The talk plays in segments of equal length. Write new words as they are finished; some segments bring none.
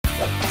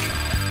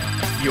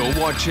You're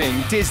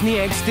watching Disney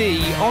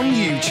XD on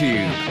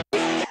YouTube.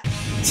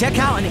 Check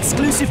out an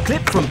exclusive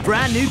clip from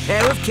Brand New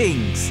Pair of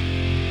Kings.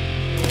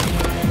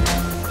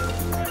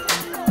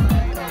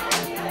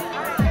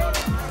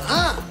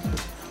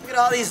 Look at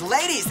all these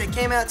ladies that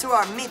came out to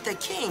our Meet the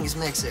Kings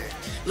mixer.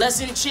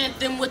 Let's enchant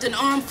them with an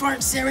arm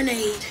fart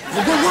serenade.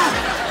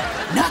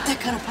 Whoa. Not that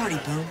kind of party,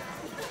 Boom.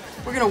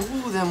 We're gonna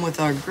woo them with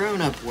our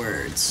grown-up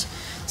words.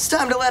 It's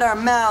time to let our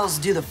mouths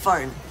do the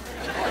farting.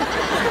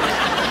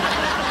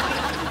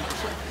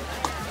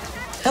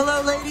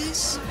 Hello,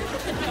 ladies.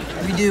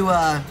 We do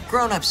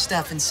grown-up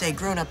stuff and say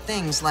grown-up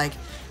things like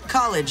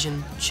college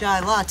and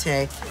chai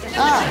latte.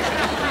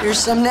 Here's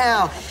some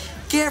now.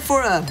 Care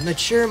for a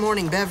mature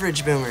morning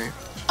beverage, Boomer?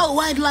 Oh,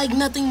 I'd like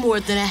nothing more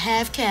than a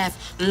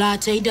half-calf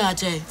latte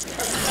datte.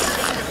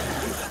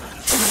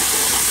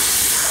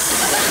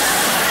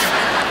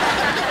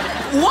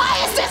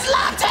 Why is this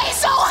latte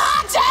so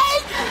hot,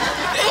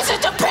 eh? Is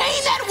it the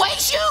pain that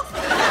wakes you?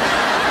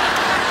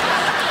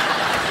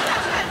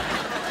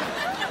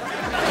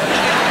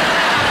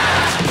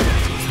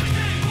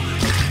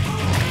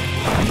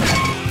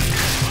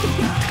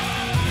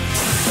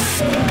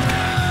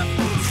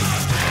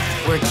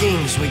 We're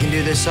kings. We can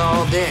do this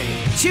all day.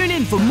 Tune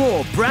in for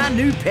more Brand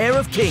New Pair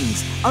of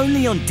Kings,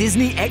 only on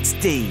Disney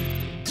XD.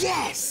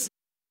 Yes!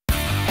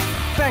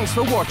 Thanks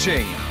for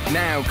watching.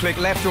 Now click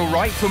left or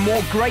right for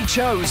more great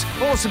shows,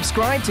 or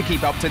subscribe to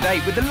keep up to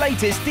date with the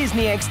latest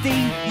Disney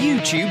XD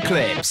YouTube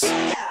clips.